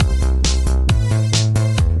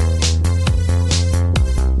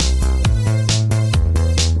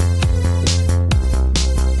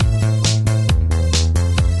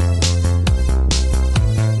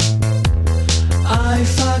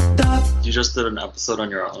did an episode on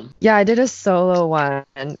your own? Yeah, I did a solo one,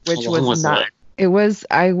 which How long was not. it?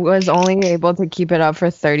 I was only able to keep it up for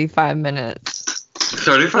 35 minutes.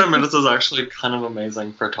 35 minutes is actually kind of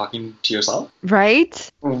amazing for talking to yourself.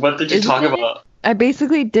 Right? What did you talk about? I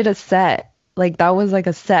basically did a set. Like, that was like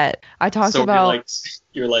a set. I talked So about...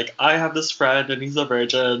 you're like, I have this friend and he's a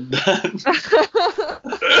virgin. I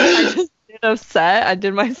just did a set. I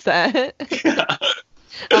did my set. Yeah.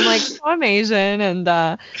 I'm like, so I'm Asian, and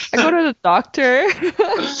I go to the doctor.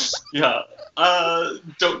 Yeah.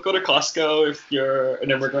 Don't go to Costco if you're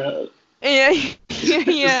an immigrant. Yeah,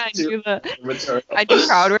 I do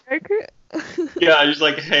crowd work. Yeah, just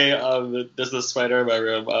like, hey, there's this spider in my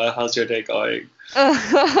room. How's your day going?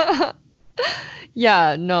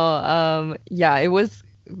 Yeah, no, yeah, it was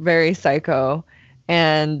very psycho,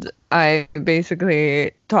 and I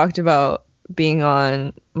basically talked about being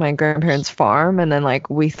on my grandparents' farm, and then like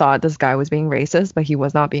we thought this guy was being racist, but he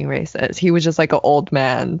was not being racist. He was just like an old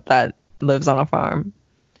man that lives on a farm.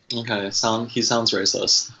 Okay, he sounds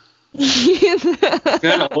racist. If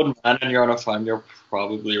you're an old man and you're on a farm, you're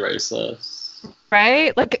probably racist.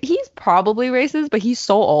 Right? Like, he's probably racist, but he's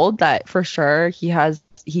so old that for sure he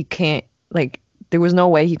can't, like, there was no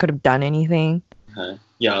way he could have done anything. Okay.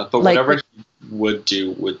 Yeah, but Like, whatever he would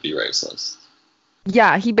do would be racist.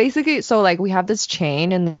 Yeah, he basically, so like we have this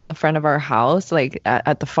chain in the front of our house, like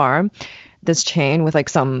at the farm, this chain with like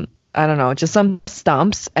some, I don't know, just some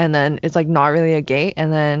stumps, and then it's like not really a gate,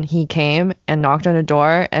 and then he came and knocked on the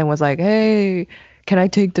door and was like, hey, can I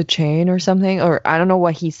take the chain or something? Or I don't know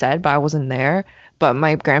what he said, but I wasn't there. But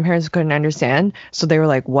my grandparents couldn't understand, so they were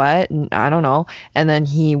like, what? And I don't know. And then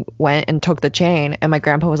he went and took the chain, and my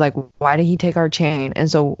grandpa was like, why did he take our chain?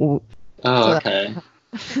 And so... Oh, okay.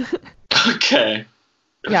 Okay.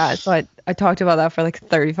 Yeah, so I talked about that for like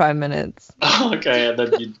 35 minutes. Okay, and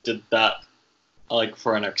then you did that like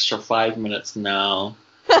for an extra 5 minutes now.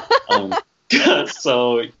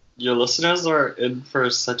 So your listeners are in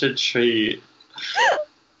for such a treat.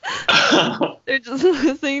 They're just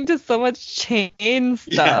listening to so much chain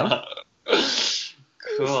stuff. Yeah.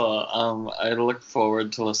 Cool. I look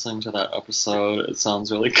forward to listening to that episode. It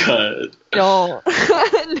sounds really good. No.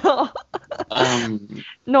 No.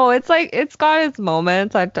 No, it's like, it's got its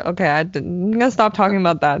moments. I'm gonna stop talking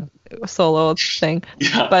about that solo thing.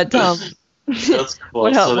 Yeah. But that's cool.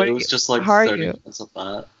 What else? So What it was just like how are 30 you? minutes of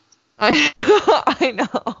that. I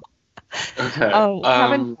know. Okay. We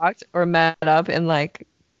haven't talked or met up in like,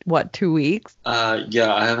 what, 2 weeks?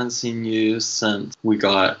 Yeah, I haven't seen you since we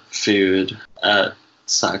got food at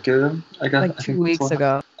Saku, I guess. Like 2 weeks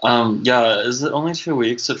ago. Yeah, is it only 2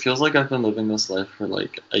 weeks? It feels like I've been living this life for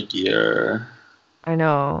like a year. I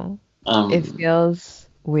know. It feels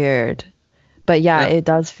weird. But yeah, it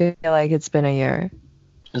does feel like it's been a year.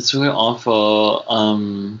 It's really awful.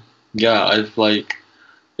 Yeah, I've like,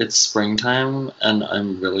 it's springtime and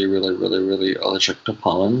I'm really, really, really, really allergic to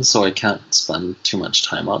pollen, so I can't spend too much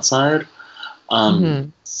time outside.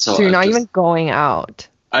 So you're not even going out.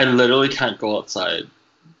 I literally can't go outside.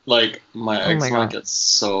 Like, my eczema gets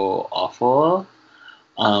so awful.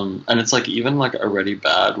 And it's like even like already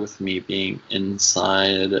bad with me being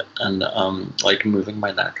inside, and like moving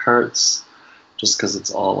my neck hurts just because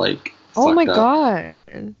it's all like oh my fucked up.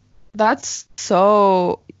 God, that's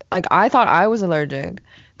so, like, I thought I was allergic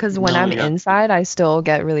because when I'm inside I still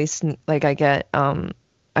get really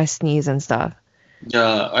I sneeze and stuff.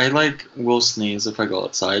 Yeah, I like will sneeze if I go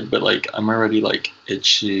outside, but like I'm already like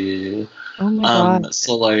itchy. Oh my God.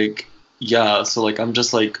 So like, yeah, so like I'm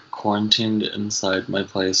just like quarantined inside my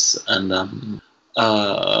place, and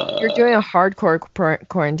You're doing a hardcore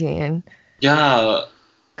quarantine. Yeah.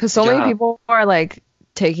 Because so many people are like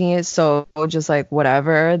taking it so just like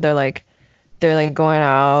whatever. They're like going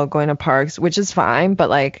out, going to parks, which is fine, but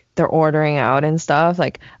like they're ordering out and stuff.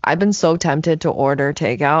 Like, I've been so tempted to order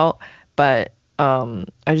takeout, but I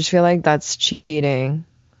just feel like that's cheating.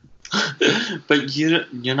 But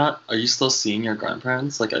you're not, are you still seeing your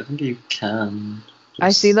grandparents? Like, I think you can.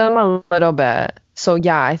 I see them a little bit. So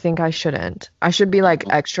yeah, I think I shouldn't. I should be like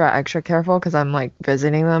extra careful because I'm like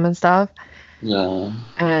visiting them and stuff. Yeah.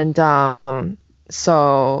 And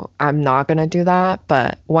so I'm not gonna do that.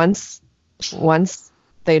 But once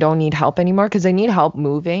they don't need help anymore, because they need help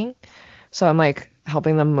moving, so I'm like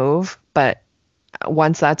helping them move. But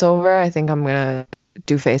once that's over, I think I'm gonna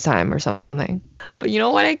do FaceTime or something. But you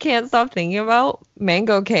know what I can't stop thinking about?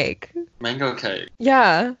 Mango cake. Mango cake.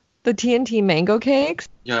 Yeah, the TNT mango cakes.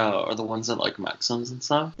 Yeah, or the ones at like Maxim's and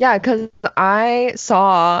stuff. Yeah, because I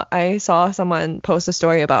saw someone post a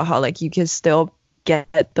story about how like you can still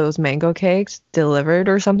get those mango cakes delivered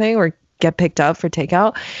or something, or get picked up for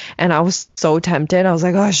takeout, and I was so tempted. I was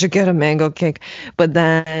like, oh, I should get a mango cake, but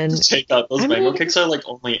then Takeout. Those mango cakes are like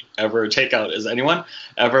only ever takeout. Is anyone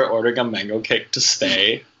ever ordering a mango cake to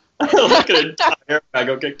stay? Like an entire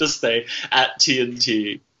mango cake to stay at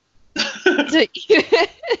T&T. to eat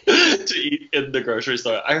To eat in the grocery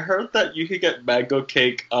store. I heard that you could get mango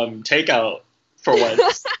cake takeout for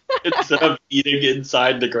once instead of eating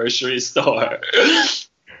inside the grocery store.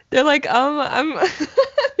 They're like, I'm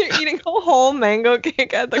you're eating a whole mango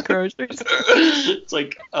cake at the grocery store. It's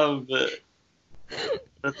like,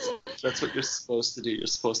 that's what you're supposed to do. You're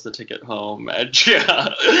supposed to take it home,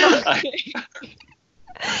 Andrea. Okay.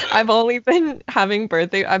 I've been having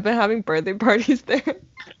birthday parties there.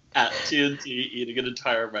 At T&T, eating an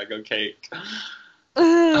entire mango cake.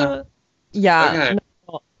 Yeah. Okay.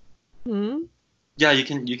 No. Hmm? Yeah, you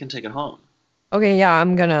can take it home. Okay, yeah,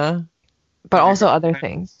 I'm gonna. But also other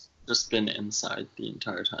things. Just been inside the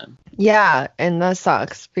entire time. Yeah, and that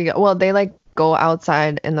sucks. Because, well, they like go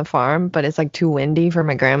outside in the farm, but it's like too windy for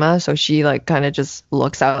my grandma, so she like kind of just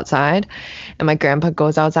looks outside, and my grandpa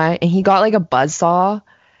goes outside, and he got like a buzzsaw,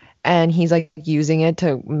 and he's like using it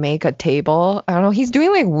to make a table. I don't know. He's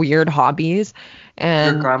doing like weird hobbies,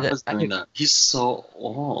 and Your grandpa's doing that. He's so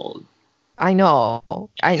old. I know.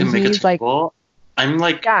 He can make a He's like, table. I'm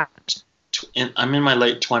like, yeah. I'm in my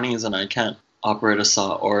late 20s and I can't operate a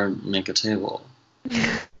saw or make a table.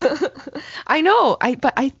 I know.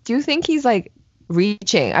 But I do think he's like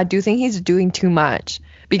reaching. I do think he's doing too much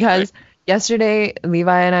because yesterday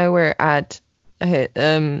Levi and I were at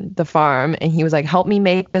the farm, and he was like, help me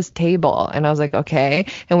make this table, and I was like, okay,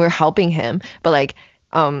 and we were helping him, but like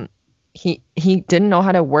he didn't know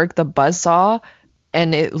how to work the buzzsaw,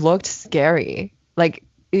 and it looked scary. Like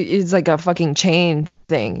it's like a fucking chain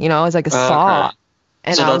thing, you know? It's like a saw. Okay.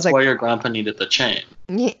 And so I that's was like, why your grandpa needed the chain.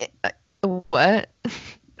 yeah, what?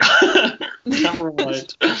 Never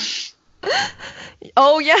mind.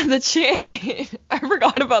 Oh yeah, the chain. I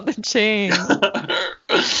forgot about the chain.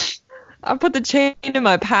 I put the chain in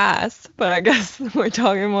my past, but I guess we're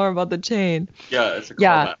talking more about the chain. Yeah, it's a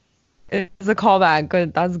callback. Yeah, it's a callback.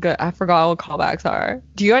 Good, that's good. I forgot what callbacks are.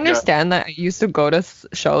 Do you understand that I used to go to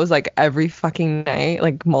shows like every fucking night,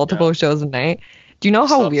 like multiple shows a night? Do you know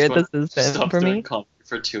how weird this has been for me? Comedy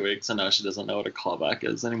for 2 weeks, and now she doesn't know what a callback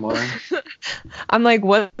is anymore. I'm like,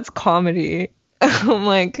 what's comedy? I'm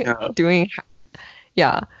like doing,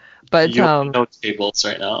 but you know tables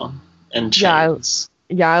right now and chains.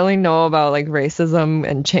 Yeah, I only know about like racism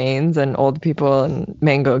and chains and old people and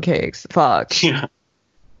mango cakes. Fuck. Yeah.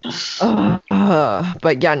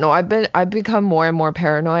 But yeah, no, I've become more and more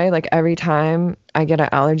paranoid. Like every time I get an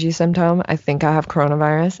allergy symptom, I think I have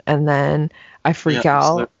coronavirus, and then I freak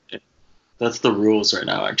out. That's the rules right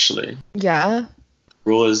now, actually. Yeah. The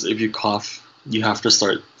rule is if you cough, you have to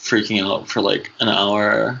start freaking out for like an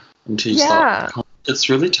hour until you stop. It's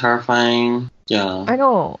really terrifying. Yeah. I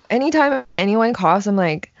know. Anytime anyone coughs, I'm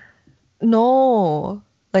like, no.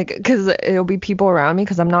 Like, because it'll be people around me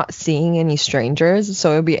because I'm not seeing any strangers.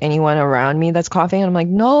 So it'll be anyone around me that's coughing. And I'm like,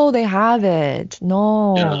 no, they have it.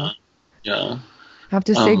 No. Yeah. I have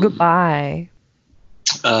to say goodbye.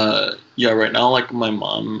 Yeah, right now, like my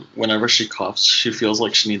mom, whenever she coughs, she feels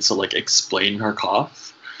like she needs to like explain her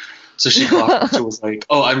cough. So she coughed. She was like,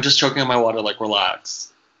 oh, I'm just choking on my water. Like,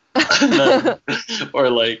 relax. And then, or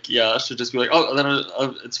like, yeah, she'd just be like, oh, then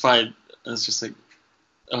it's fine. And it's just like,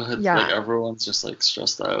 like everyone's just like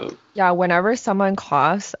stressed out. Yeah, whenever someone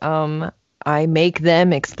coughs, I make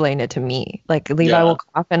them explain it to me. Like Levi will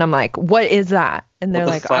cough, and I'm like, what is that? And they're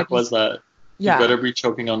like, what the fuck was that? You better be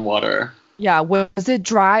choking on water. Yeah, was it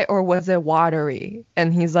dry or was it watery?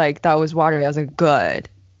 And he's like, that was watery. I was like, good.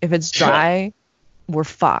 If it's dry, we're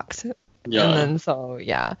fucked. Yeah. And then so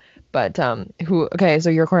but okay, so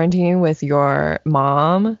you're quarantining with your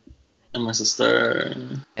mom and my sister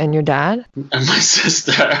and your dad and my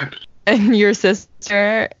sister and your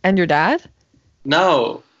sister and your dad.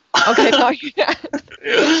 No. Okay, not your dad.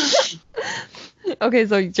 Okay,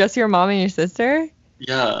 so just your mom and your sister.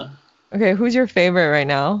 Yeah. Okay, who's your favorite right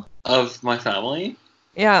now of my family?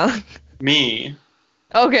 Yeah. Me.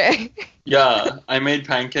 Okay. Yeah, I made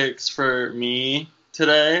pancakes for me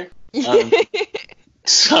today.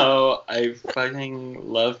 So I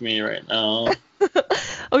fucking love me right now.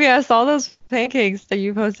 Okay, I saw those pancakes that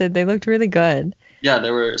you posted. They looked really good. Yeah, they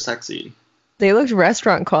were sexy. They looked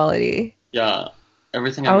restaurant quality. Yeah,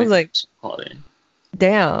 everything I was like, quality.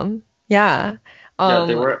 Damn. Yeah. Yeah,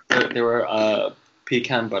 they were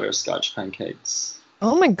pecan butterscotch pancakes.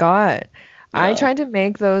 Oh my god. Yeah. I tried to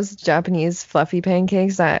make those Japanese fluffy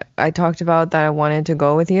pancakes that I talked about that I wanted to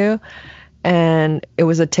go with you. And it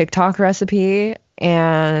was a TikTok recipe,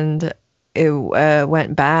 and it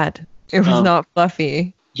went bad. It was not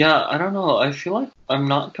fluffy. Yeah, I don't know. I feel like I'm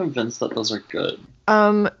not convinced that those are good.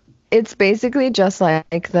 It's basically just like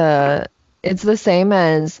it's the same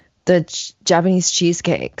as the Japanese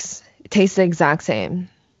cheesecakes. It tastes the exact same.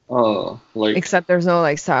 Oh, like except there's no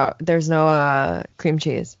like there's no cream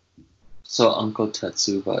cheese. So Uncle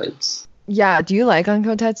Tetsu vibes. Yeah, do you like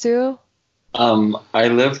Uncle Tetsu? I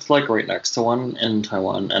lived like right next to one in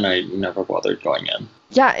Taiwan, and I never bothered going in.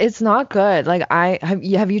 Yeah, it's not good. Like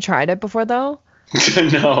have you tried it before though?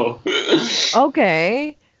 No.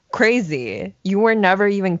 Okay. Crazy. You were never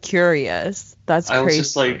even curious. That's crazy. I was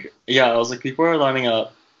just like, I was like, people are lining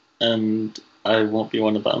up, and I won't be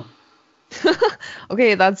one of them.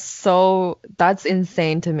 Okay, that's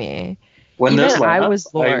insane to me. When even there's lineups, I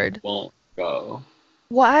was Lord. I won't go.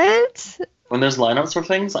 What? When there's lineups for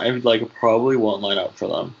things, I like probably won't line up for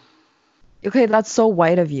them. Okay, that's so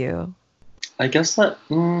white of you. I guess that,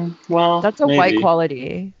 well, that's a maybe. white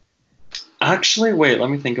quality. Actually, wait, let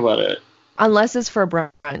me think about it. Unless it's for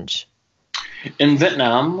brunch. In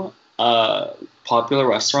Vietnam, popular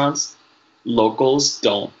restaurants, locals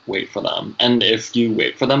don't wait for them. And if you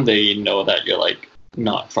wait for them, they know that you're like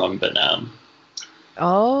not from Vietnam.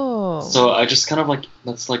 Oh. So I just kind of like,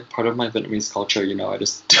 that's like part of my Vietnamese culture, I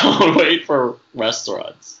just don't wait for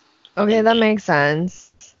restaurants. Okay, that makes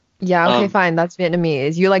sense. Yeah, okay, fine. That's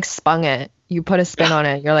Vietnamese. You like spun it. You put a spin on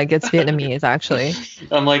it. You're like, it's Vietnamese, actually.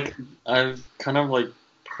 I'm kind of like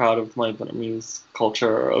proud of my Vietnamese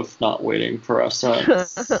culture of not waiting for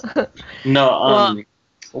restaurants. No,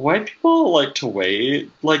 white people like to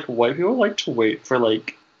wait. Like, white people like to wait for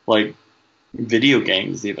like video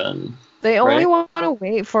games even. They only want to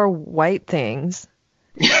wait for white things.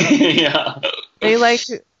 Yeah. They like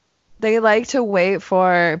to wait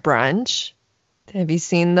for brunch. Have you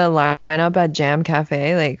seen the lineup at Jam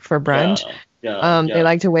Cafe, like for brunch? Yeah. They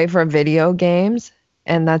like to wait for video games,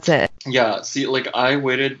 and that's it. Yeah, see, like I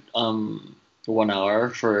waited 1 hour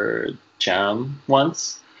for Jam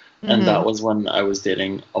once, and that was when I was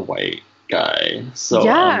dating a white guy. So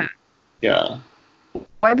yeah.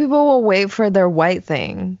 White people will wait for their white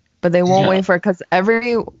thing, but they won't wait for, because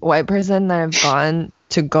every white person that I've gone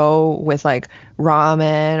to go with like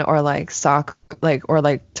ramen or like or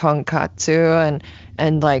like tonkatsu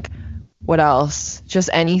and like what else? Just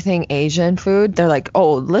anything Asian food. They're like,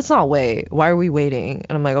 oh, let's not wait. Why are we waiting?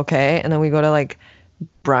 And I'm like, okay. And then we go to like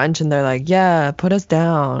brunch and they're like, yeah, put us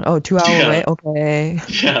down. Oh, 2 hour wait. Okay.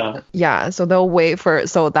 Yeah. Yeah. So they'll wait for,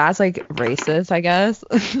 so that's like racist, I guess.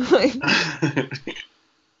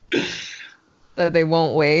 That they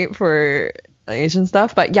won't wait for Asian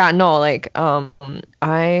stuff. But yeah, no, like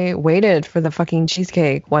I waited for the fucking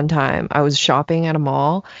cheesecake one time. I was shopping at a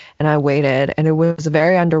mall and I waited, and it was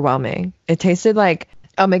very underwhelming. It tasted like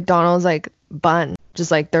a McDonald's like bun,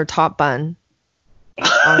 just like their top bun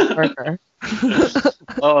on a burger.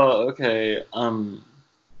 Oh, okay.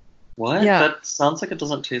 What? Yeah. That sounds like it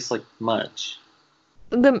doesn't taste like much.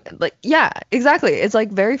 Yeah, exactly. It's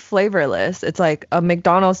like very flavorless. It's like a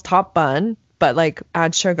McDonald's top bun, but like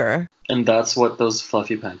add sugar. And that's what those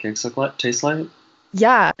fluffy pancakes taste like?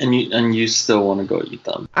 Yeah. And you still want to go eat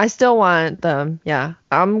them? I still want them, yeah.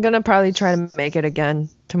 I'm gonna probably try to make it again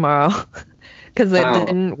tomorrow. Because it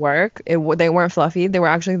didn't work. They weren't fluffy. They were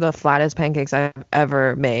actually the flattest pancakes I've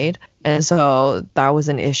ever made. And so that was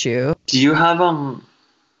an issue. Do you have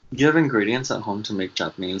ingredients at home to make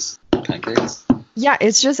Japanese pancakes? Yeah,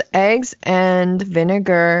 it's just eggs and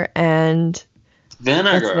vinegar and...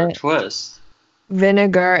 Twist.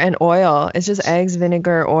 Vinegar and oil. It's just eggs,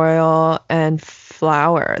 vinegar, oil, and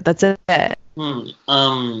flour. That's it.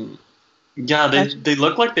 Yeah, they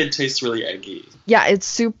look like they taste really eggy. Yeah, it's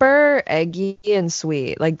super eggy and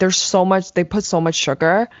sweet. Like there's so much, they put so much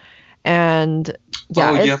sugar, and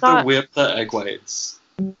yeah. You have to whip the egg whites.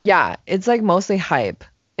 Yeah, it's like mostly hype.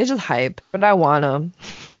 It's just hype, but I want them.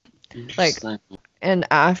 Like, and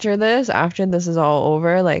after this is all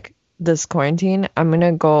over, like this quarantine, I'm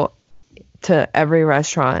gonna go to every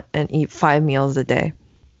restaurant and eat 5 meals a day.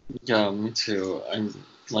 Yeah, me too. I'm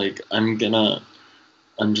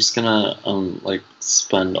just gonna like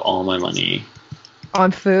spend all my money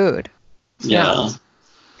on food. Yeah.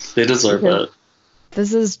 They deserve it.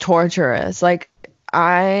 This is torturous. Like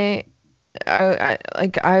I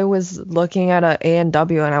was looking at a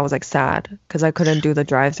A&W and I was like sad because I couldn't do the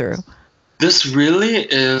drive-through. This really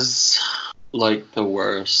is like the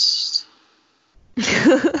worst.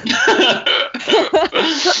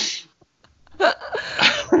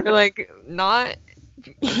 Like not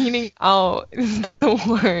eating out is the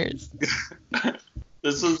worst.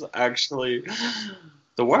 This is actually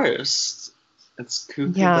the worst. It's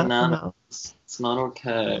cuckoo bananas. It's not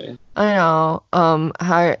okay. I know.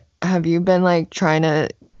 How have you been like trying to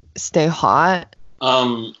stay hot?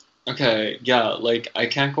 Okay, yeah, like I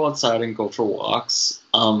can't go outside and go for walks.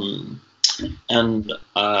 And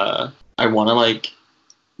I want to like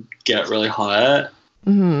get really hot.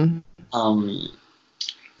 Hmm. Um,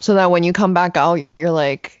 So that when you come back out, you're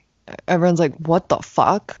like, everyone's like, what the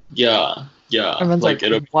fuck? yeah, yeah, Everyone's like like,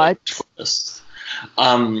 it'll be like what? twist.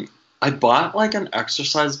 Um, I bought like an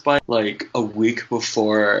exercise bike like a week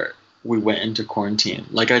before we went into quarantine.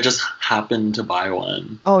 Like I just happened to buy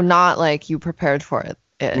one. Oh, not like you prepared for it.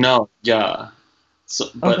 No, yeah. So,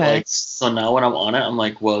 but Okay. like, so now when I'm on it, I'm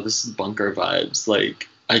like, whoa, this is bunker vibes. Like,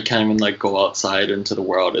 I can't even like go outside into the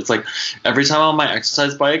world. It's like every time on my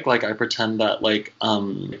exercise bike, like I pretend that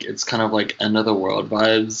it's kind of like end of the world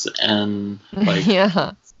vibes, and like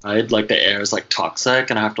Yeah. like the air is like toxic,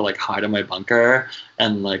 and I have to like hide in my bunker,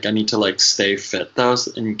 and like I need to like stay fit though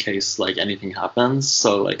in case like anything happens.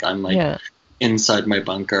 So like I'm like Yeah. inside my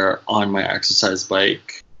bunker on my exercise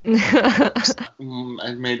bike.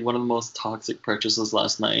 I made one of the most toxic purchases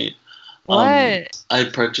last night. What? I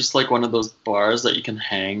purchased like one of those bars that you can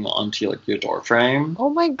hang onto like your door frame. Oh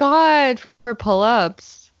my God, for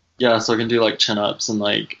pull-ups. Yeah, so I can do like chin ups and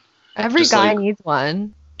like Every just guy like needs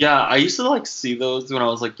one. yeah. I used to like see those when I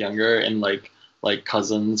was like younger in like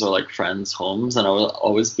cousins or like friends' homes, and I would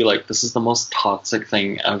always be like, this is the most toxic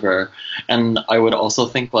thing ever. And I would also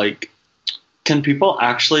think like, can people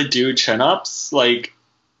actually do chin ups? Like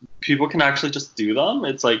people can actually just do them.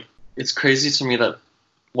 It's like it's crazy to me that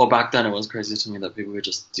well back then it was crazy to me that people would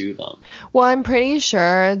just do them. Well, I'm pretty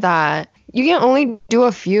sure that you can only do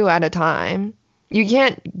a few at a time. You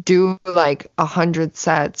can't do like 100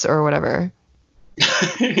 sets or whatever.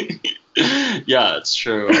 Yeah, it's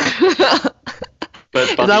true. But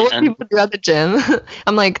Is by that the what end, people do at the gym?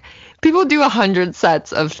 I'm like, people do 100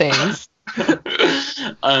 sets of things. but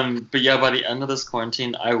yeah, by the end of this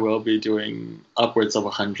quarantine, I will be doing upwards of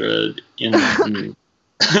 100 in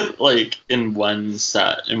like in one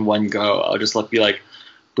set, in one go. I'll just like be like,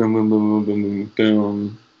 boom, boom, boom, boom, boom, boom,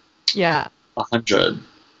 boom, Yeah. 100.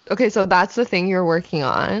 Okay, so that's the thing you're working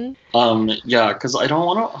on. Yeah, because I don't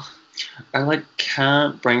want to. I like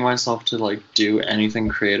can't bring myself to like do anything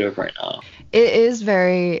creative right now. It is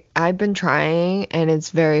very, I've been trying and it's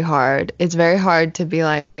very hard. It's very hard to be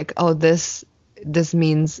like, oh, this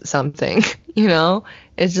means something, you know?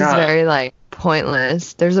 It's just Yeah, very like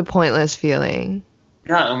pointless. There's a pointless feeling.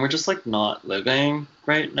 yeah, and we're just like not living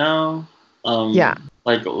right now. Yeah.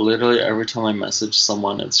 Like literally every time I message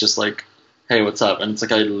someone, it's just like, "Hey, what's up?" And it's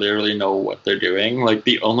like I literally know what they're doing. Like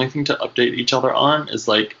the only thing to update each other on is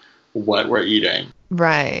like what we're eating.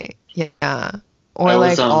 Right. Yeah. I Or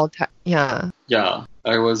was like all yeah. yeah,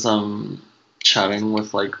 I was chatting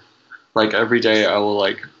with like every day I will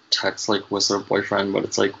like text like what's our boyfriend, but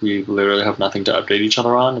it's like we literally have nothing to update each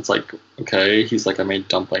other on. It's like okay, he's like I made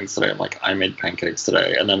dumplings today. I'm like I made pancakes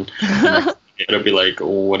today, and then the next day it'll be like well,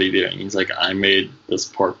 what are you doing? He's like I made this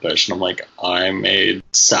pork dish, and I'm like I made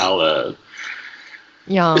salad.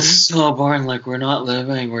 It's Yum. so boring. Like we're not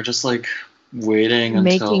living. We're just like waiting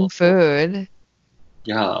Making until food.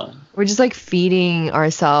 yeah. We're just like feeding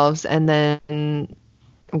ourselves and then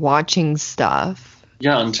watching stuff.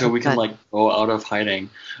 Yeah, until we can But like go out of hiding.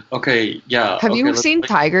 Okay, yeah, have okay, you let's seen like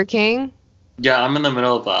Tiger King? yeah, I'm in the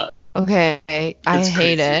middle of that. Okay, I It's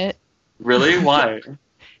hate crazy. it. Really? Why?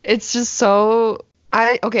 It's just so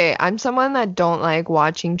I'm someone that don't like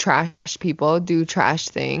watching trash people do trash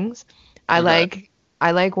things. I Okay. like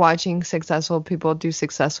I like watching successful people do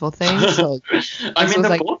successful things. So I this mean, was they're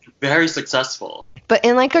like, both very successful. but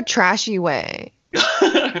in like a trashy way.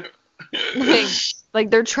 Like like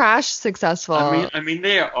they're trash successful. I mean,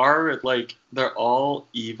 they are like they're all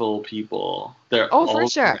evil people. They're Oh, for all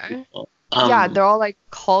sure. evil. Yeah, they're all like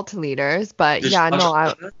cult leaders, but Did you yeah, watch no, all I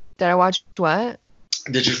of it? did I watch what?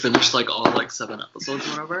 Did you finish like all like 7 episodes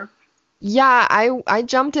or whatever? Yeah, I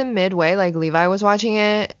jumped in midway, like Levi was watching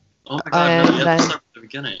it, Oh my God, no, you and have to then start from the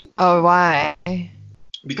beginning. oh, why?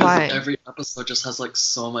 Because Why? every episode just has like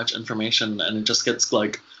so much information and it just gets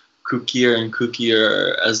like kookier and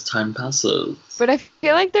kookier as time passes. But I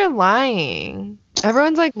feel like they're lying.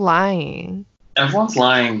 Everyone's like lying. Everyone's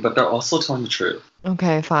lying, but they're also telling the truth.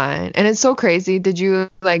 Okay, fine. And it's so crazy. Did you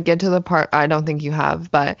like get to the part? I don't think you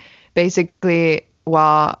have, but basically,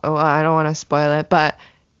 well, I don't want to spoil it, but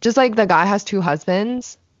just like the guy has two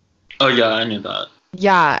husbands. Oh yeah, I knew that.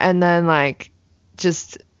 Yeah, and then like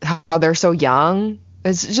just how they're so young.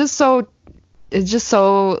 It's just so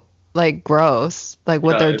like gross, like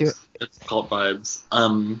what Yeah, they're doing. it's cult vibes.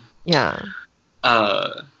 Yeah.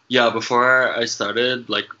 Yeah, before I started,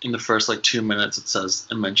 like in the first like 2 minutes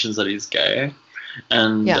it mentions that he's gay.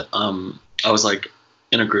 And Yeah. I was like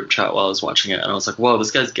in a group chat while I was watching it, and I was like, whoa,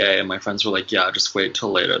 this guy's gay. And my friends were like, yeah, just wait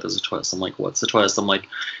till later, there's a twist. I'm like, what's the twist? I'm like,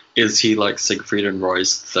 is he like Siegfried and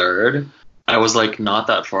Roy's third? I was like, not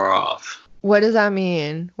that far off. What does that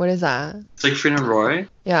mean? What is that? Siegfried and Roy?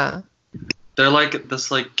 Yeah. They're like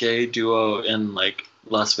this like gay duo in like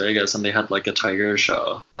Las Vegas, and they had like a tiger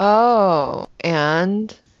show. Oh,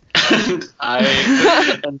 and And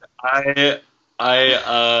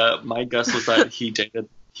my guess was that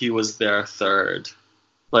he was their third.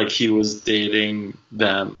 Like he was dating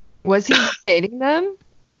them. was he dating them?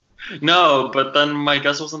 No, but then my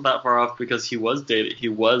guess wasn't that far off because he was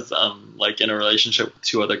like in a relationship with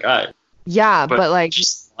two other guys. Yeah, But but like,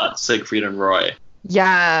 just not Siegfried and Roy.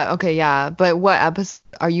 yeah, okay, yeah. But what episode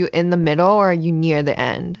are you in the middle or are you near the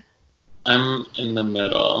end? I'm in the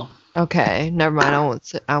middle. Okay, never mind.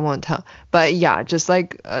 I won't tell. But yeah, just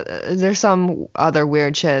like there's some other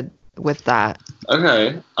weird shit with that.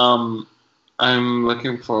 Okay. I'm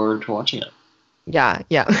looking forward to watching it. Yeah,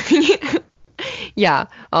 yeah. Yeah.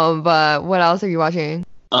 But what else are you watching?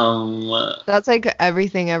 Um, That's like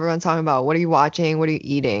everything everyone's talking about. What are you watching? What are you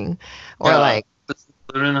eating? Or yeah, like there's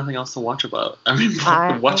literally nothing else to watch about. I mean,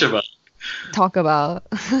 I watch about. talk about.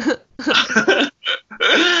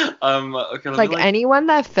 Okay, let me Like anyone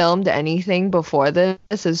that filmed anything before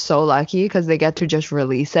this is so lucky because they get to just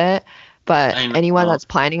release it. But I anyone know. that's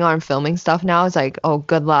planning on filming stuff now is like, oh,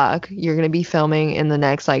 good luck. You're gonna be filming in the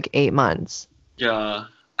next like 8 months. Yeah,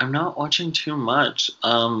 I'm not watching too much.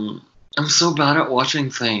 I'm so bad at watching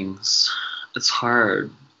things. It's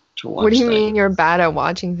hard to What do watch you things. mean you're bad at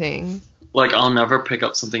watching things? Like, I'll never pick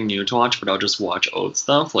up something new to watch, but I'll just watch old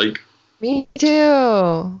stuff. Like, Me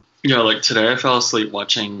too. like today I fell asleep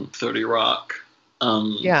watching 30 Rock.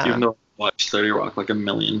 Yeah. Even though I've watched 30 Rock like a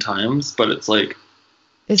million times, but it's like,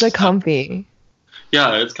 It's like comfy.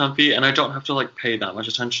 yeah, it's comfy, and I don't have to like pay that much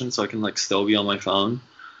attention, so I can like still be on my phone.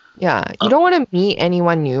 Yeah. You Um, don't want to meet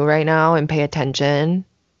anyone new right now and pay attention.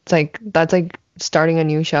 It's like that's like starting a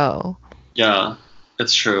new show. yeah,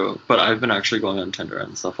 it's true, but I've been actually going on Tinder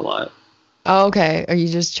and stuff a lot. Oh, okay. Are you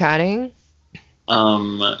just chatting?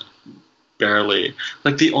 Um, Barely.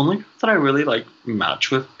 Like the only people that I really like match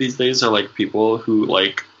with these days are like people who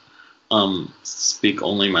like speak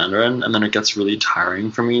only Mandarin, and then it gets really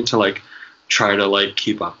tiring for me to like try to like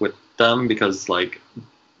keep up with them because like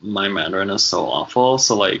my Mandarin is so awful.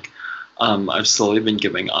 So like I've slowly been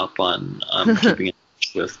giving up on keeping in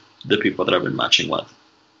touch with the people that I've been matching with.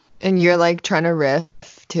 And you're like trying to riff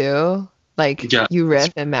too? Like Yeah, you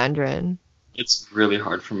riff in Mandarin. it's really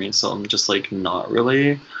hard for me, so I'm just like not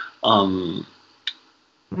really. Um,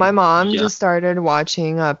 My mom yeah. just started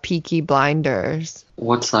watching Peaky Blinders.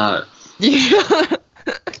 What's that? Do you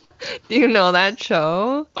do you know that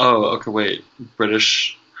show? Oh, okay, wait.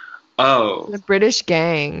 British. Oh, The British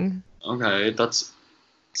Gang. okay. That's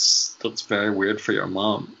very weird for your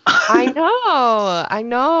mom. I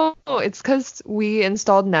know. It's because we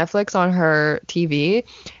installed Netflix on her TV,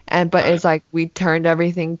 but Right. it's like we turned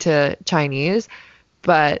everything to Chinese,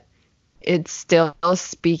 but it's still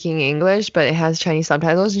speaking English, but it has Chinese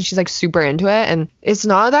subtitles, and she's like super into it. And it's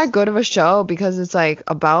not that good of a show because it's like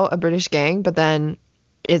about a British gang, but then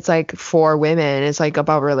it's like for women. It's like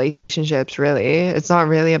about relationships, really. It's not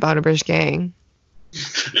really about a British gang.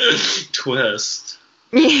 Twist.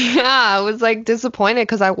 Yeah, I was like disappointed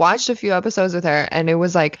because I watched a few episodes with her and it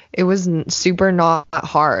was like super not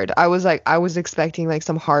hard. I was expecting like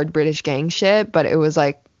some hard British gang shit, but it was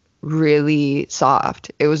like really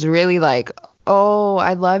soft. It was really like, "Oh,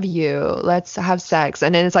 I love you. Let's have sex."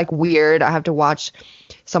 And then it's like weird. I have to watch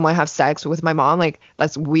someone have sex with my mom. Like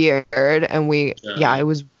that's weird. And Yeah. it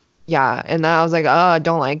was yeah. And then I was like, "Oh, I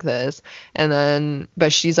don't like this." And then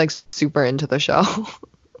but she's like super into the show.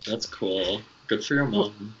 That's cool. Good for your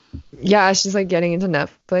mom. Yeah, she's like getting into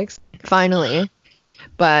Netflix finally.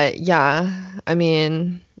 But yeah, I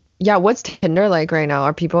mean, yeah, what's Tinder like right now?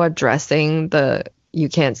 Are people addressing the you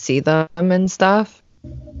can't see them and stuff?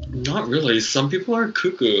 Not really. Some people are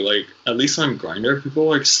cuckoo. Like at least on Grindr, people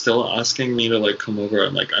are like still asking me to like come over.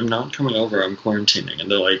 I'm like, I'm not coming over. I'm quarantining, and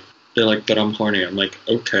they're like, but I'm horny. I'm like,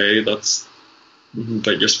 okay, but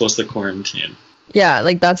you're supposed to quarantine. Yeah,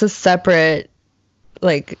 like that's a separate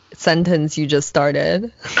like sentence you just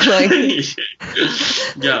started. Like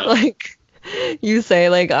Yeah. like you say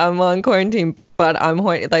like I'm on quarantine but I'm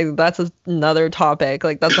horny. Like that's another topic.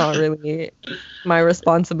 Like that's not really my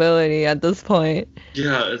responsibility at this point.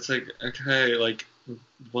 Yeah, it's like, okay, like,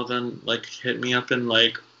 well then, like, hit me up in,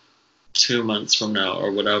 like, 2 months from now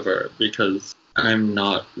or whatever, because I'm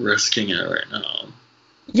not risking it right now.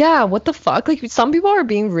 Yeah, what the fuck? Like some people are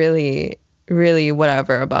being really really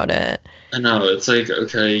whatever about it. I know, it's like,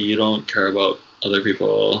 okay, you don't care about other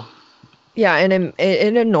people. Yeah, and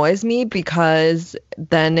it annoys me because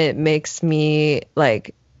then it makes me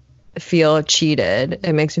like feel cheated.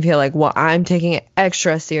 It makes me feel like, well, I'm taking it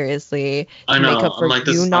extra seriously I to make know, up I'm for like,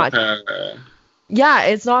 this you is not not. fair. Yeah,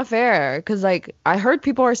 it's not fair because like I heard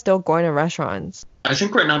people are still going to restaurants. I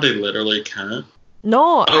think right now they literally can't.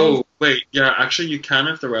 No, Oh, wait, yeah, actually you can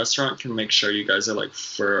if the restaurant can make sure you guys are like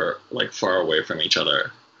far away from each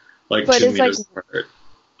other. Like but two it's like, meters apart.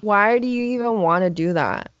 why do you even want to do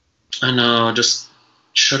that? I know, just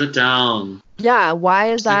shut it down. Yeah,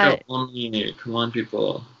 why is Take out that? only. Come on,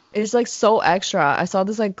 people. It's like so extra. I saw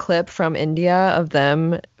this like clip from India of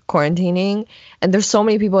them quarantining, and there's so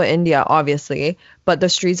many people in India, obviously, but the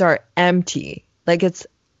streets are empty. Like it's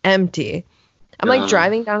empty. I'm like Yeah.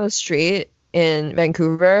 driving down the street in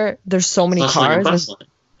Vancouver. There's so It's many hustling and cars, and bustling.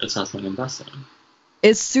 It's hustling and bustling.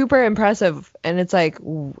 it's super impressive. And it's like,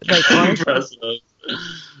 honestly, Impressive.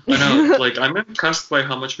 I know, like, I'm impressed by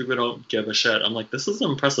how much people don't give a shit. I'm like, this is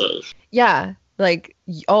impressive. yeah, like,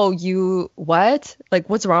 oh, you what? Like,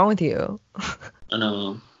 what's wrong with you? I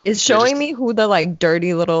know. It's They showing just, me who the like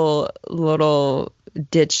dirty little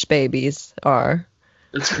ditch babies are.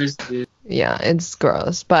 it's crazy. Yeah, it's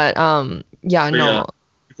gross. But yeah, But yeah, no.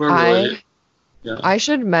 people are I really, yeah. I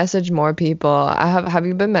should message more people. Have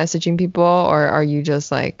you been messaging people or are you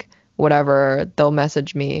just like whatever, they'll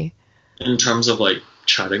message me? In terms of, like,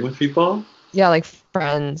 chatting with people. Yeah, like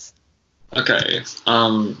friends. Okay.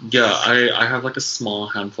 Yeah, I have, like, a small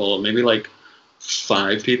handful, maybe, like,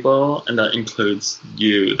 5 people, and that includes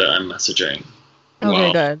you that I'm messaging. Okay,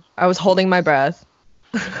 Wow. good. I was holding my breath.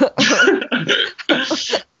 I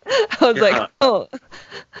was like, Yeah. oh.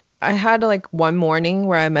 I had like one morning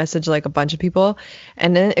where I messaged like a bunch of people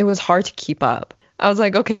and then it was hard to keep up. I was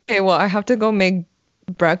like, okay, well, I have to go make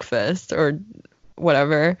breakfast or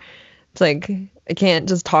whatever. It's like I can't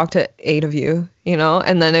just talk to 8 of you, you know?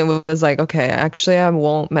 And then it was like, okay, actually I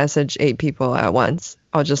won't message 8 people at once.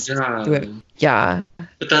 I'll just do it. Yeah. Yeah.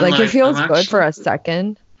 But then, Like it like, I'm feels good for actually. a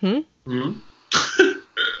second. Hmm?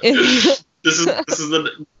 This is a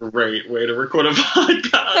great way to record a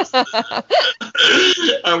podcast.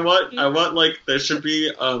 I want like there should be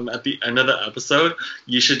at the end of the episode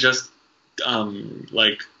you should just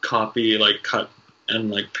like copy, like cut and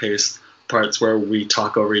like paste parts where we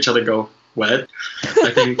talk over each other, go what. I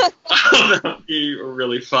think that would be a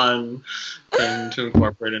really fun thing to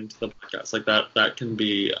incorporate into the podcast. Like that can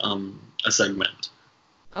be a segment.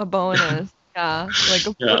 A bonus. Yeah, like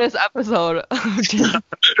a Yeah. bonus episode of just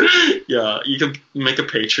Yeah, you can make a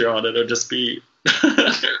Patreon. It'll just be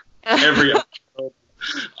every episode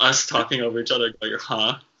us talking over each other going,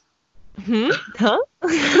 huh? Huh?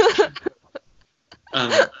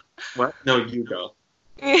 Um, what? No, you go.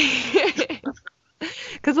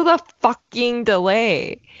 Because of the fucking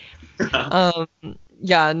delay.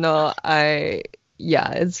 Yeah, no,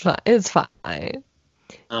 yeah, it's fine. It's fine.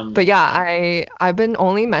 But yeah, I've been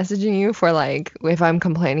only messaging you for like if I'm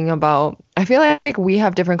complaining about. I feel like we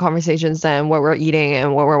have different conversations than what we're eating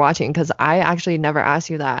and what we're watching because I actually never asked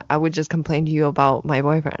you that. I would just complain to you about my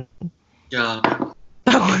boyfriend. Yeah.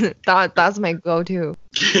 That's my go-to.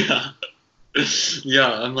 Yeah.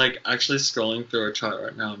 Yeah, I'm like actually scrolling through our chat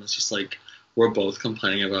right now and it's just like we're both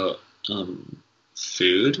complaining about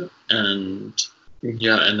food and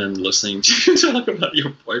yeah, and then listening to you talk about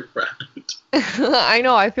your boyfriend. I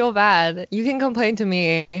know, I feel bad. You can complain to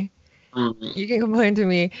me. You can complain to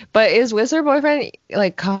me. But is Whistler boyfriend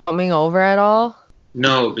like coming over at all?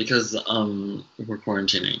 No, because we're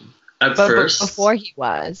quarantining. But Before he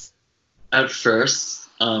was. At first,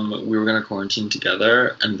 we were gonna quarantine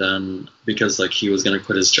together, and then because like he was gonna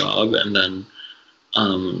quit his job, and then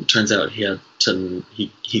turns out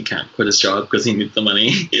he can't quit his job because he needs the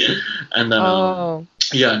money, and then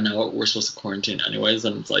yeah, now we're supposed to quarantine anyways,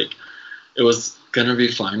 and it's like it was gonna be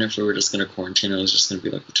fine if we were just gonna quarantine. It was just gonna be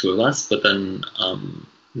like the 2 of us, but then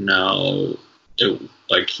now it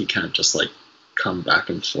like he can't just like come back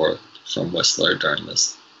and forth from Whistler during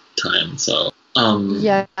this time, so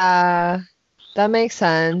yeah, that makes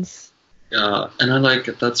sense. yeah, and I like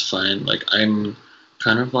that's fine. Like I'm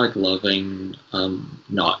kind of like loving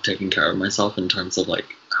not taking care of myself in terms of like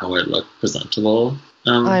how I look presentable.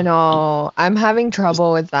 I know. I'm having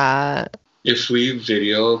trouble with that. If we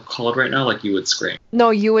video called right now, like you would scream. No,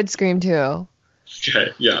 you would scream too.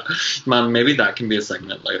 Okay, yeah. Maybe that can be a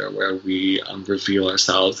segment later where we reveal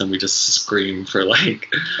ourselves and we just scream for like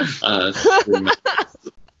 3 minutes.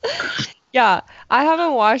 Yeah, I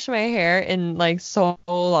haven't washed my hair in like so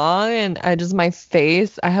long and my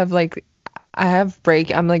face, I have like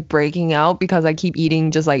I'm like breaking out because I keep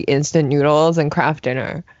eating just like instant noodles and Kraft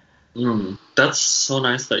Dinner. That's so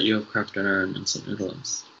nice that you have Kraft Dinner and instant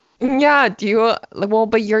noodles. Yeah, do you like, well,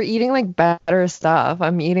 but you're eating like better stuff.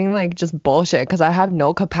 I'm eating like just bullshit because I have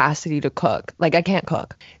no capacity to cook. Like I can't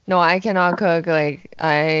cook. No, I cannot cook. Like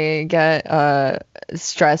I get a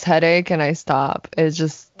stress headache and I stop. It's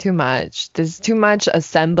just too much. There's too much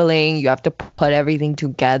assembling. You have to put everything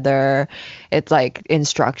together. It's like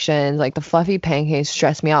instructions. Like the fluffy pancakes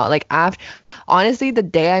stress me out. Like after honestly, the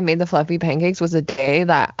day I made the fluffy pancakes was the day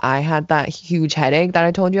that I had that huge headache that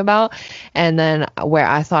I told you about, and then where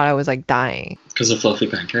I thought I was like dying. Because of fluffy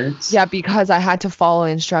pancakes? Yeah, because I had to follow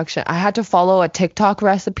instruction. I had to follow a TikTok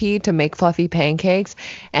recipe to make fluffy pancakes,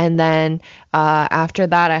 and then after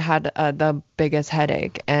that, I had the biggest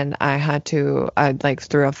headache, and I like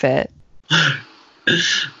threw a fit.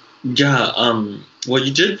 Yeah, well,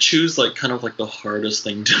 you did choose like kind of like the hardest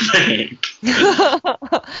thing to make.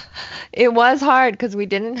 It was hard because we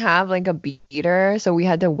didn't have like a beater, so we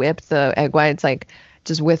had to whip the egg whites like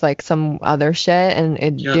just with like some other shit, and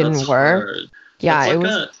it Yeah, didn't that's work. hard. Yeah, That's it like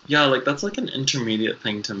was. like that's like an intermediate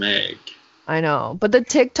thing to make. I know, but the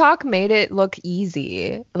TikTok made it look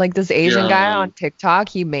easy. Like this Asian guy Yeah, on TikTok,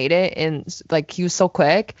 he made it in like he was so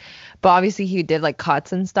quick, but obviously he did like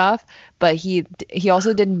cuts and stuff. But he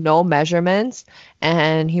also did no measurements,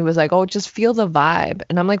 and he was like, "Oh, just feel the vibe."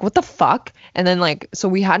 And I'm like, "What the fuck?" And then like, so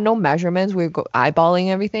we had no measurements. We were eyeballing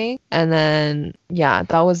everything, and then yeah,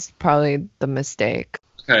 that was probably the mistake.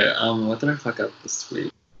 okay, what did I fuck up this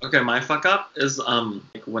week? Okay, my fuck up is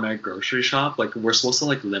like when I grocery shop, like we're supposed to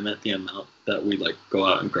like limit the amount that we like go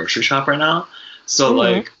out and grocery shop right now. So Hmm.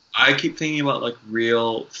 like I keep thinking about like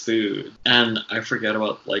real food and I forget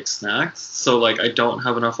about like snacks. So like I don't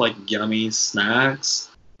have enough like yummy snacks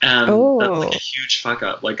and that's like a Oh, huge fuck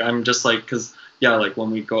up. Like I'm just like cuz yeah, like when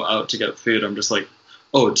we go out to get food, I'm just like,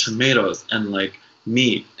 "Oh, tomatoes and like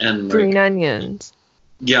meat and green like onions.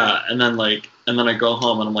 yeah, and then I go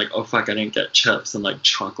home and I'm like, oh fuck, I didn't get chips and like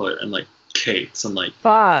chocolate and like cakes and like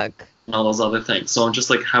Fuck. all those other things. So I'm just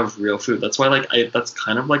like have real food. That's why like I that's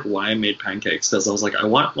kind of like why I made pancakes because I was like I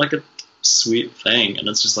want like a sweet thing and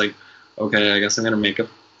it's just like okay, I guess I'm gonna make a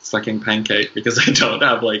fucking pancake because I don't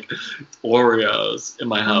have like Oreos in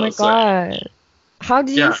my Oh my house. So God. How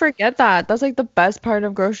did you yeah, forget that? That's like the best part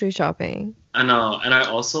of grocery shopping. I know, and I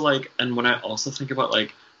also like, and when I also think about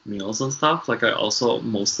like meals and stuff, like I also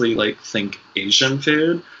mostly like think Asian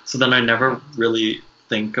food. So then I never really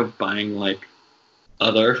think of buying like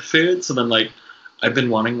other food. So then like I've been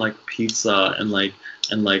wanting like pizza and like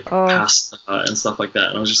Oh, pasta and stuff like that.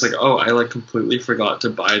 And I was just like, oh, I like completely forgot to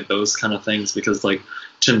buy those kind of things because like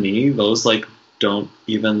to me those like don't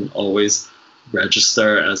even always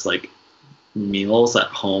register as like meals at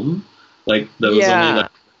home. Like those only like yeah.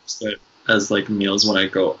 register as like meals when I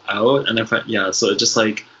go out. And if I yeah, so it just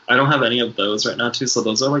like I don't have any of those right now too. So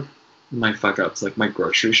those are like my fuck ups. Like my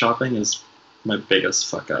grocery shopping is my biggest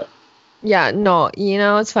fuck up. Yeah, no, you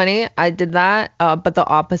know, it's funny. I did that, but the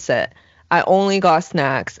opposite. I only got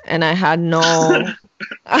snacks and I had no,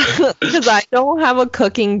 because I don't have a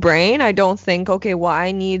cooking brain. I don't think, okay, well,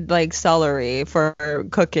 I need like celery for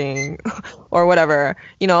cooking or whatever.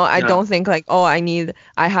 You know, I Yeah. don't think like, oh,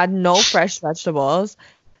 I had no fresh vegetables,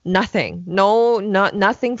 nothing, no,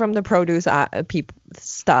 nothing from the produce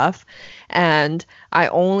stuff. And I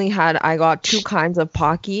got two kinds of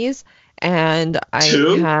Pockies and I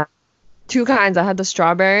Two? had two kinds. I had the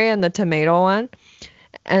strawberry and the tomato one.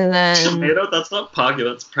 And then, Tomato? That's not Pocky,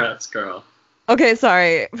 that's Pratt's girl. okay,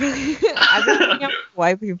 sorry. I've been hanging out with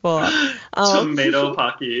white people. Tomato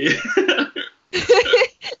Pocky.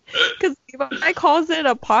 Because Levi calls it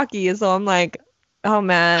a Pocky, so I'm like, oh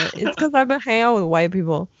man, it's because I've been hanging out with white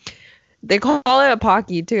people. They call it a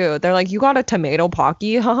Pocky too. They're like, you got a tomato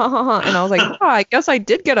Pocky? And I was like, yeah, I guess I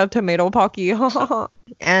did get a tomato Pocky.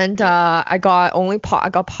 And I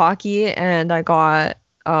got Pocky and I got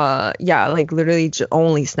yeah, like literally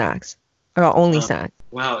only snacks. I got only Um, snacks.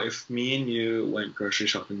 wow, if me and you went grocery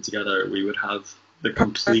shopping together, we would have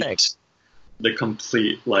Perfect. the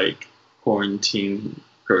complete like quarantine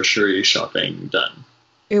grocery shopping done.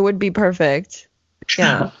 It would be perfect.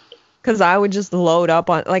 Yeah. Because I would just load up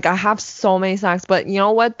on, like, I have so many snacks, but you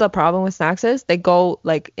know what the problem with snacks is? They go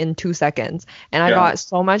like in 2 seconds. And I Yeah. got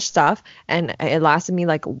so much stuff, and it lasted me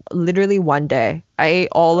like literally one day. I ate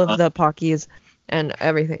all of Uh, the Pockies and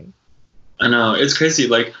everything. I know. It's crazy.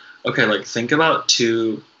 Like, okay, like think about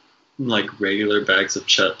two like regular bags of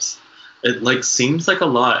chips. It like seems like a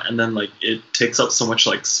lot and then like it takes up so much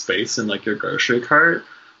like space in like your grocery cart.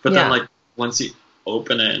 But then Yeah. like once you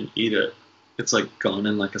open it and eat it, it's like gone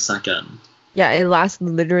in like a second. Yeah, it lasts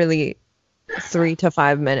literally 3 to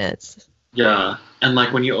 5 minutes. Yeah, and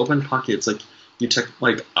like when you open Pocky, it's like you check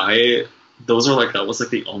like those are like that was like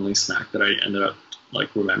the only snack that I ended up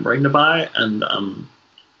like remembering to buy, and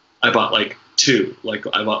I bought like two. Like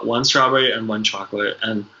I bought one strawberry and one chocolate,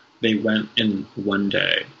 and they went in one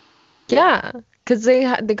day. Yeah, because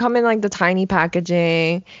they come in like the tiny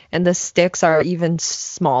packaging, and the sticks are even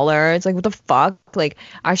smaller. It's like, what the fuck? Like,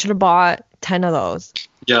 I should have bought 10 of those.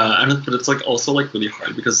 Yeah, but it's like also like really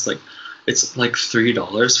hard because like it's like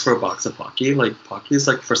 $3 for a box of Pocky. Like Pocky is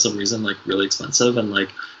like for some reason like really expensive, and like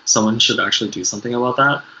someone should actually do something about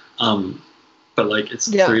that. But like it's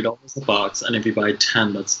 $3 a box, and if you buy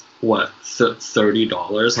 10, that's what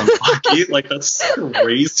 $30 on Pocky. Like that's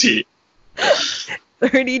crazy.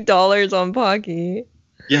 $30 on Pocky.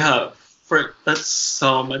 Yeah, that's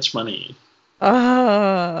so much money.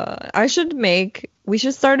 We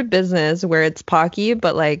should start a business where it's Pocky,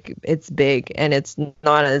 but like it's big and it's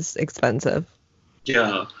not as expensive.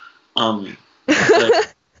 Yeah. Like,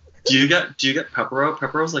 do you get Pepero?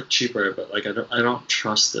 Pepero's like cheaper, but like I don't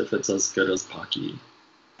trust if it's as good as Pocky.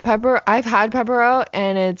 I've had Pepero,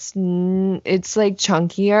 and it's like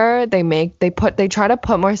chunkier. They try to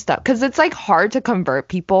put more stuff because it's like hard to convert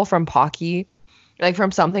people from Pocky, like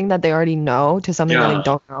from something that they already know to something that they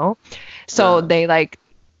don't know. So they like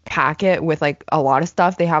pack it with like a lot of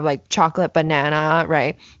stuff. They have like chocolate banana,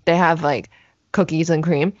 right? They have like cookies and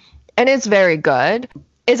cream, and it's very good.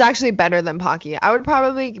 It's actually better than Pocky. I would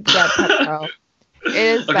probably get Pepero. It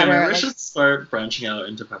is better. Okay, maybe we should start branching out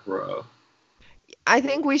into Pepero. I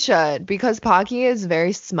think we should, because Pocky is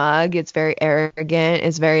very smug. It's very arrogant.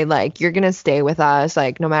 It's very like, you're going to stay with us,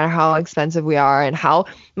 like no matter how expensive we are and how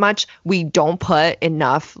much we don't put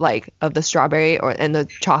enough like of the strawberry and the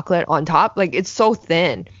chocolate on top. Like it's so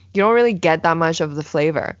thin. You don't really get that much of the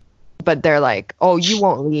flavor. But they're like, oh, you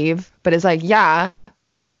won't leave. But it's like, yeah,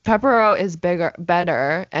 Pepero is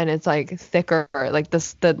better, and it's like thicker. Like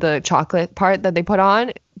the chocolate part that they put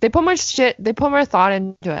on, they put more thought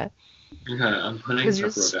into it. Okay, I'm putting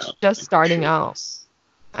Pepero down. Just starting out.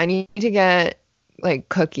 I need to get like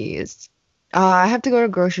cookies. I have to go to a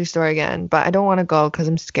grocery store again, but I don't want to go because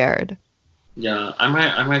I'm scared. Yeah, I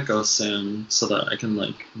might go soon so that I can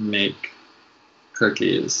like make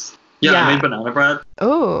cookies. Yeah, I made banana bread.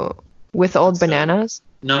 Oh, with old bananas?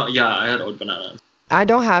 No, yeah, I had old bananas. I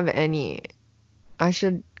don't have any. I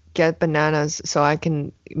should get bananas so I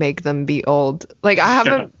can make them be old. Like I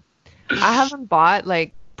haven't bought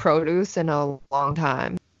like produce in a long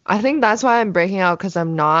time. I think that's why I'm breaking out, because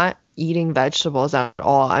I'm not eating vegetables at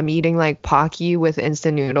all. I'm eating like Pocky with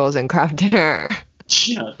instant noodles and Kraft dinner.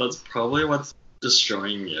 Yeah, that's probably what's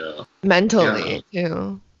destroying you. Mentally,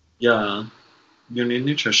 too. Yeah, you need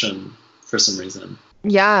nutrition for some reason.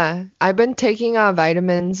 Yeah, I've been taking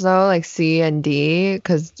vitamins though, like C and D,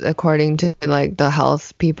 because according to like the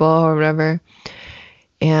health people or whatever.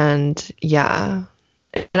 And yeah.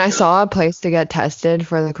 And I saw a place to get tested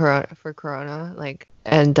for corona, like,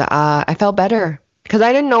 and I felt better because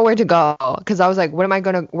I didn't know where to go, because I was like, where am I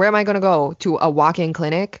gonna go to a walk-in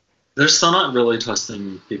clinic? They're still not really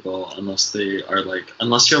testing people unless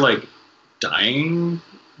you're like dying.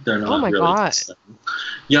 They're not really testing.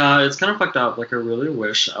 Yeah, it's kind of fucked up. Like I really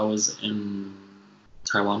wish I was in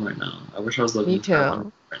Taiwan right now. I wish I was living in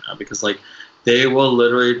Taiwan right now, because like they will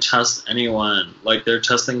literally test anyone. Like they're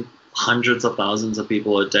testing hundreds of thousands of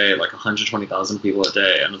people a day, like 120,000 people a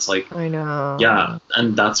day, and it's like, I know. Yeah,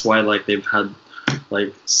 and that's why like they've had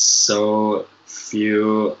like so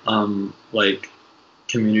few like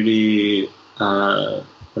community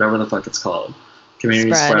whatever the fuck it's called,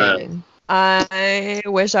 community spread. I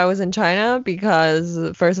wish I was in China,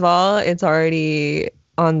 because first of all, it's already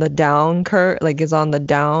on the down curve, like it's on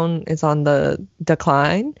the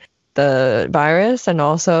decline, the virus, and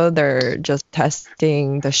also they're just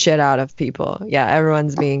testing the shit out of people. Yeah,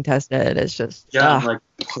 everyone's being tested. It's just like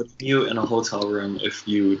putting you in a hotel room if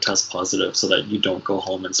you test positive so that you don't go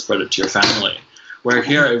home and spread it to your family. Where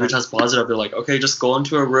here, if you test positive, they're like, okay, just go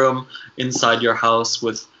into a room inside your house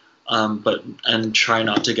with and try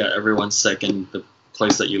not to get everyone sick in the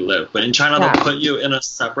place that you live. But in China, they'll put you in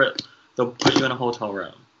a hotel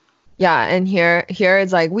room. Yeah, and here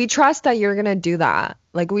it's like, we trust that you're gonna do that.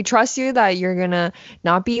 Like, we trust you that you're gonna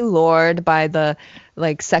not be lured by the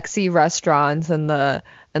like sexy restaurants and the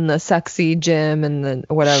sexy gym and the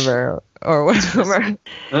whatever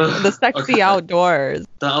the sexy outdoors.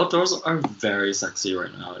 The outdoors are very sexy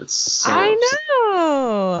right now. It's so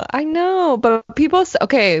I know, but people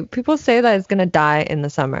say that it's gonna die in the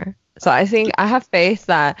summer. So I think I have faith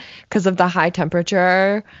that because of the high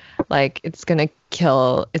temperature, like it's gonna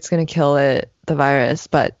kill it the virus,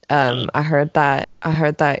 but I heard that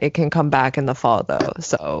it can come back in the fall though.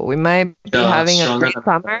 So we might be having a great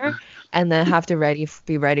summer and then have to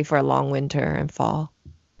be ready for a long winter and fall.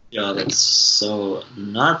 Yeah, that's so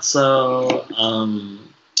not so.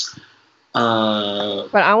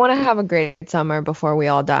 But I want to have a great summer before we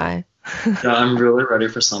all die. Yeah, I'm really ready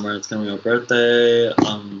for summer. It's gonna be my birthday.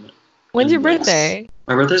 When's your birthday?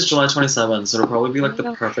 My birthday is July 27th, so it'll probably be like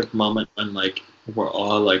the perfect moment when like we're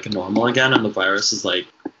all like normal again and the virus is like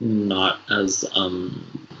not as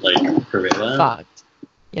like prevalent. Fucked.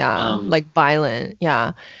 Yeah, like violent.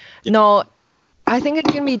 Yeah. No, I think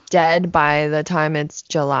it's gonna be dead by the time it's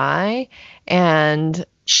July, and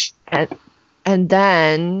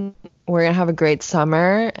then we're gonna have a great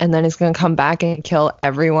summer, and then it's gonna come back and kill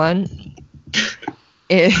everyone.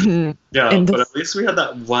 But at least we had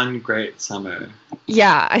that one great summer.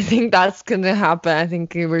 Yeah, I think that's gonna happen. I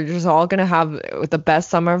think we're just all gonna have the best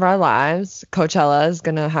summer of our lives. Coachella is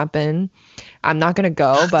gonna happen. I'm not gonna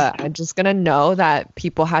go, but I'm just gonna know that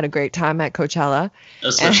people had a great time at Coachella.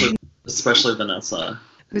 Especially Vanessa.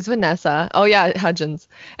 Who's Vanessa? Oh yeah, Hudgens.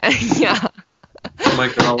 Yeah. My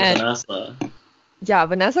girl Vanessa. Yeah,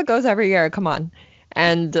 Vanessa goes every year. Come on.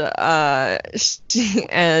 And and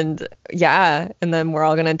then we're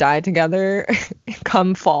all gonna die together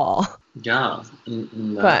come fall. Yeah.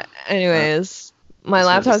 But anyways, my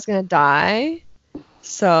laptop's gonna die,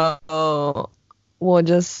 so we'll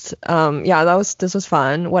just this was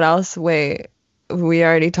fun. What else? Wait, we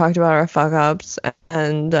already talked about our fuck ups,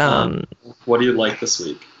 and what do you like this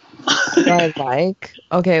week? What do I like?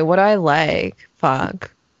 Okay, what do I like?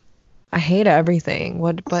 Fuck, I hate everything.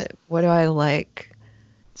 What do I like?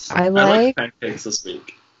 I like pancakes this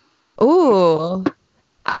week. Ooh,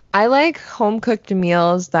 I like home cooked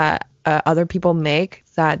meals that other people make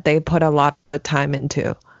that they put a lot of time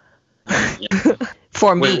into. Yeah.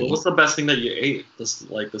 For me. Wait, what was the best thing that you ate this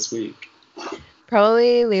week?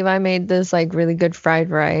 Probably Levi made this like really good fried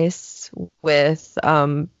rice with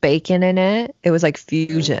bacon in it. It was like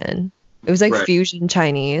fusion. It was like fusion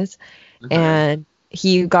Chinese, and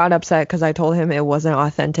he got upset because I told him it wasn't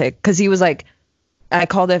authentic. Because he was like, I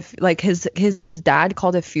called it like his dad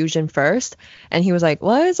called it fusion first, and he was like,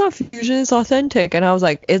 "What? It's not fusion, it's authentic." And I was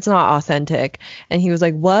like, "It's not authentic." And he was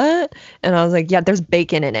like, "What?" And I was like, "Yeah, there's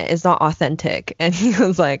bacon in it. It's not authentic." And he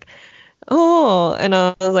was like, "Oh." And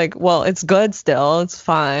I was like, "Well, it's good still. It's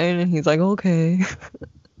fine." And he's like, "Okay."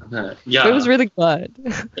 Okay. Yeah. It was really good.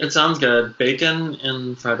 It sounds good. Bacon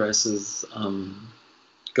in fried rice is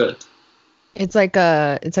good. It's like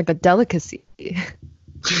a delicacy.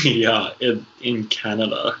 Yeah, in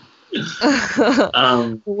Canada.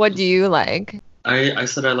 What do you like? I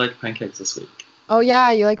said I like pancakes this week. Oh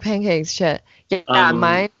yeah, you like pancakes. Shit. Yeah,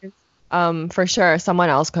 mine is for sure someone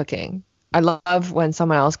else cooking. I love when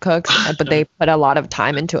someone else cooks, but they put a lot of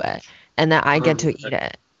time into it, and then I get to eat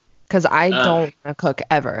it. Because I don't want to cook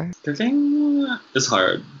ever. Cooking is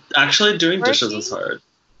hard. Actually, doing dishes is hard.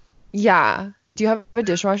 Yeah. Do you have a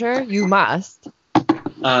dishwasher? You must.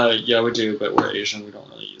 Yeah, we do, but we're Asian. We don't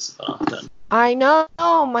really use it that often. I know.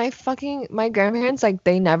 My grandparents, like,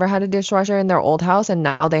 they never had a dishwasher in their old house, and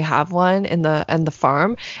now they have one in the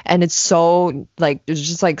farm, and it's so, like, it's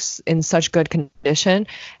just, like, in such good condition,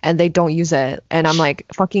 and they don't use it. And I'm like,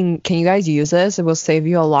 fucking, can you guys use this? It will save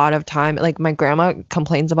you a lot of time. Like, my grandma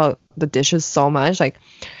complains about the dishes so much, like,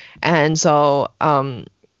 and so,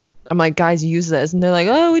 I'm like, guys, use this. And they're like,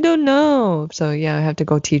 oh, we don't know. So, yeah, I have to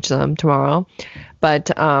go teach them tomorrow.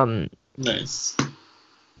 But, nice.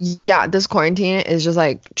 Yeah, this quarantine is just,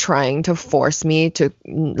 like, trying to force me to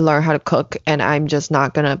learn how to cook. And I'm just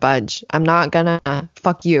not going to budge. I'm not going to.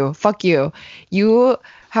 Fuck you. Fuck you. You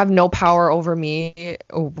have no power over me,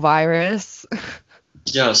 virus.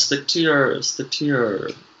 Yeah, stick to your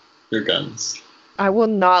guns. I will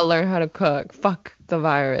not learn how to cook. Fuck the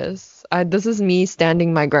virus. This is me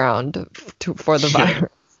standing my ground for the virus.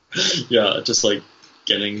 Yeah, just like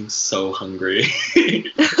getting so hungry.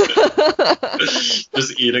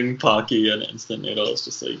 Just eating Pocky and instant noodles,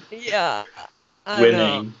 just like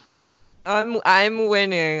winning. I'm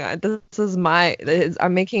winning. This is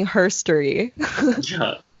I'm making herstory.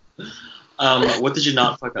 Yeah. What did you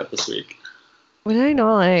not fuck up this week? What did I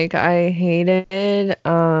not like? I hated.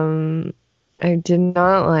 I did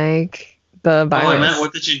not like the virus. Oh, I meant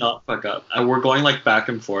what did you not fuck up? We're going like back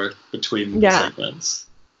and forth between the segments.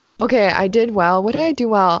 Okay, I did well. What did I do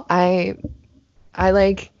well? I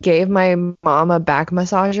like gave my mom a back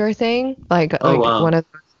massager thing, wow. One of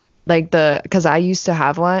like because I used to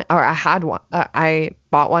have one, or I had one. I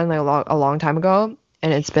bought one like a long time ago,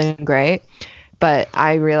 and it's been great. But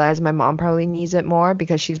I realized my mom probably needs it more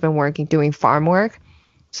because she's been doing farm work.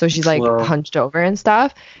 So she's like Well, hunched over and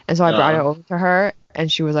stuff. And so I brought it yeah. over to her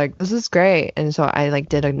and she was like, this is great. And so I like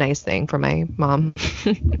did a nice thing for my mom.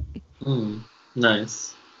 Mm,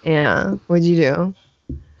 nice. Yeah. What'd you do?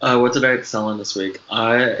 What did I excel in this week?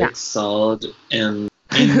 I Yeah. excelled in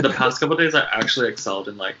the past couple of days. I actually excelled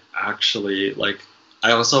in like actually like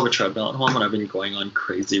I also have a treadmill at home and I've been going on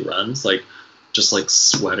crazy runs, like just like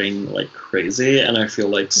sweating like crazy, and I feel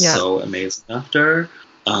like Yeah. so amazing after.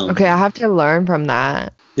 Okay, I have to learn from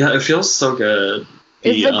that. Yeah, it feels so good.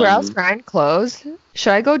 Is the grouse grind closed?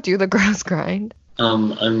 Should I go do the grouse grind?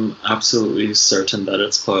 I'm absolutely certain that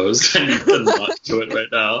it's closed. I need to not do it right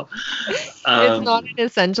now. It's not an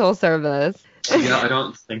essential service. Yeah, I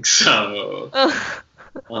don't think so.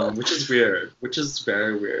 Which is weird. Which is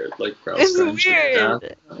very weird. Like grouse It's grind should weird.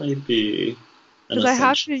 definitely be an Because I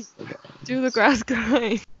have to essential service. do the grass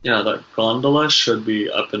grind. Yeah, that gondola should be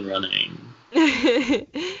up and running.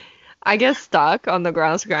 I get stuck on the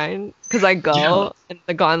grouse grind because I go Yeah. and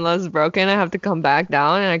the gondola's broken. I have to come back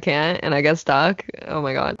down and I can't and I get stuck. Oh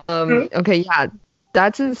my god. Okay, yeah.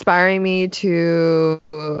 That's inspiring me to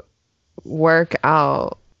work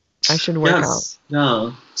out. I should work out. Yes.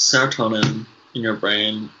 Yeah. Serotonin in your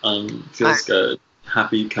brain feels good.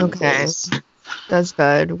 Happy chemicals. Okay. That's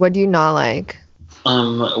good. What do you not like?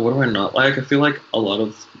 What do I not like? I feel like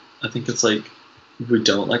I think it's like we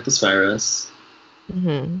don't like this virus.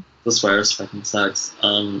 Mm-hmm. This virus fucking sucks.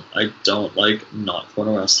 I don't like not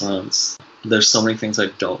going to restaurants. There's so many things I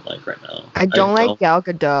don't like right now. I don't like Gal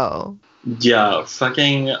Gadot. Yeah,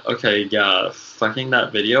 fucking that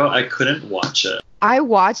video. I couldn't watch it. I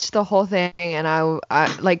watched the whole thing and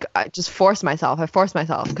I just forced myself. I forced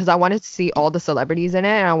myself because I wanted to see all the celebrities in it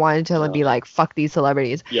and I wanted to be like, fuck these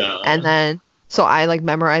celebrities. Yeah. And then so I like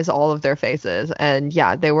memorized all of their faces and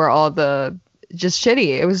yeah, they were all just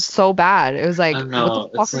shitty. It was so bad. It was like,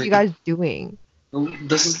 what the fuck are you guys doing?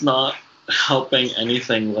 This is not helping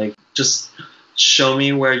anything. Like, just show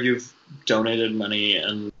me where you've donated money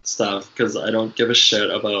and stuff, because I don't give a shit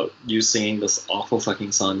about you singing this awful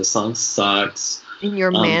fucking song. The song sucks. In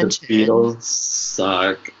your mansion. The Beatles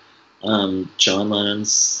suck. John Lennon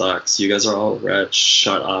sucks. You guys are all rich.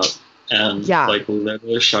 Shut up. And like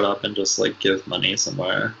literally shut up and just like give money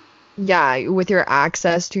somewhere. Yeah, with your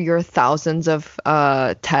access to your thousands of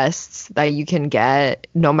tests that you can get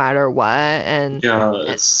no matter what, and yeah,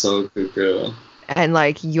 it's so cuckoo. And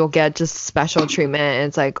like you'll get just special treatment. And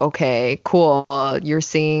it's like, okay, cool. You're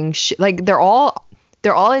seeing like they're all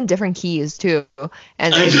in different keys too,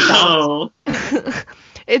 and I know.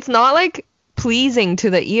 It's not like pleasing to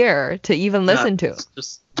the ear to even listen to. It's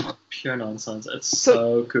just pure nonsense. It's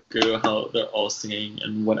so cuckoo how they're all singing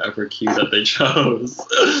in whatever key that they chose.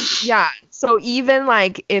 Yeah. So even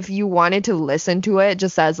like if you wanted to listen to it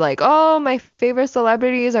just as like, oh, my favorite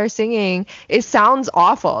celebrities are singing, it sounds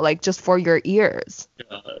awful, like just for your ears.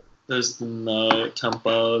 Yeah. There's no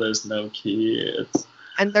tempo, there's no key.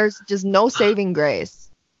 And there's just no saving grace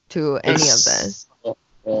to any of this.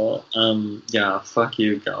 Yeah, fuck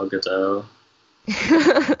you, Gal Gadot.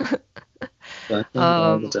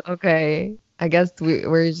 Okay. I guess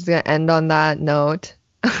we're just gonna end on that note.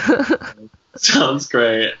 Sounds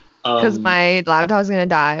great. Because my laptop's gonna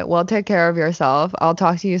die. Well, take care of yourself. I'll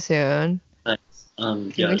talk to you soon. Thanks.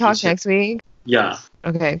 Can we talk next week? Yeah.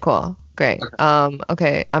 Okay, cool. Great.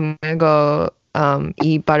 Okay, I'm gonna go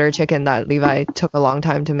eat butter chicken that Levi took a long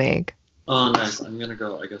time to make. Oh, nice. I'm gonna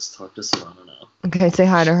go, I guess, talk to Savannah now. Okay, say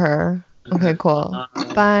hi to her. Okay, cool.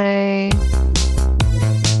 Bye.